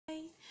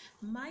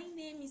My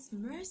name is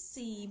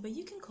Mercy, but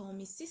you can call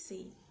me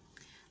Sissy.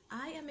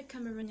 I am a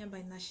Cameroonian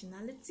by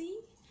nationality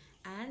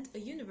and a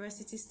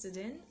university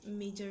student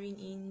majoring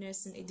in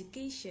nursing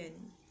education.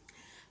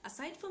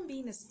 Aside from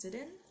being a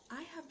student,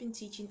 I have been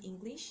teaching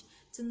English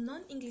to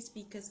non-English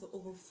speakers for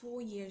over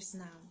 4 years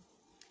now.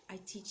 I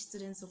teach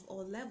students of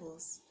all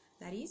levels,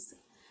 that is,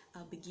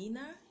 a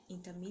beginner,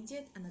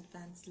 intermediate, and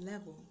advanced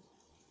level.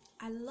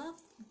 I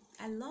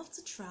love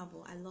to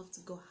travel, I love to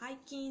go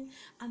hiking,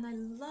 and I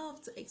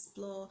love to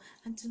explore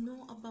and to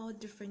know about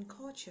different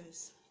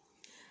cultures.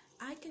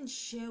 I can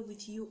share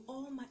with you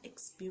all my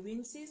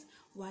experiences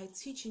while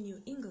teaching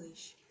you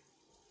English.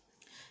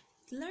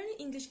 Learning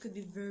English could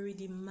be very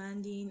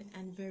demanding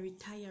and very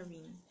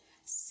tiring.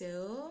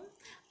 So,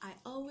 I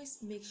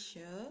always make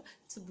sure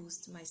to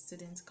boost my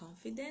students'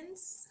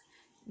 confidence,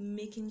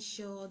 making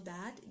sure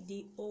that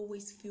they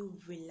always feel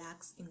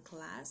relaxed in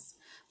class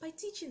by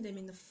teaching them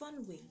in a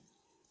fun way.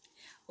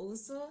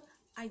 Also,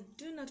 I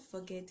do not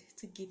forget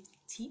to give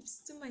tips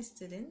to my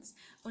students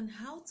on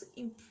how to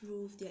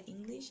improve their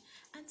English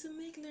and to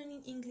make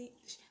learning English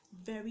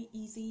very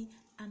easy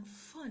and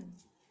fun.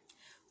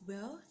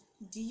 Well,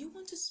 do you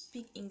want to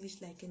speak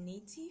English like a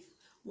native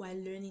while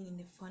learning in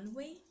a fun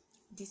way?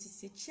 This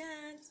is your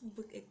chance.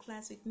 Book a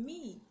class with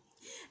me.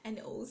 And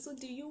also,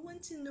 do you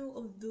want to know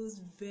of those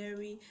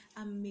very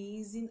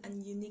amazing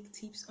and unique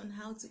tips on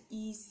how to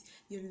ease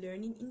your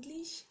learning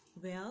English?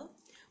 Well,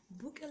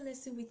 book a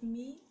lesson with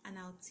me and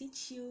I'll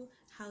teach you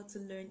how to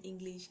learn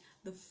English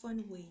the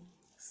fun way.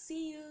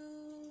 See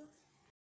you!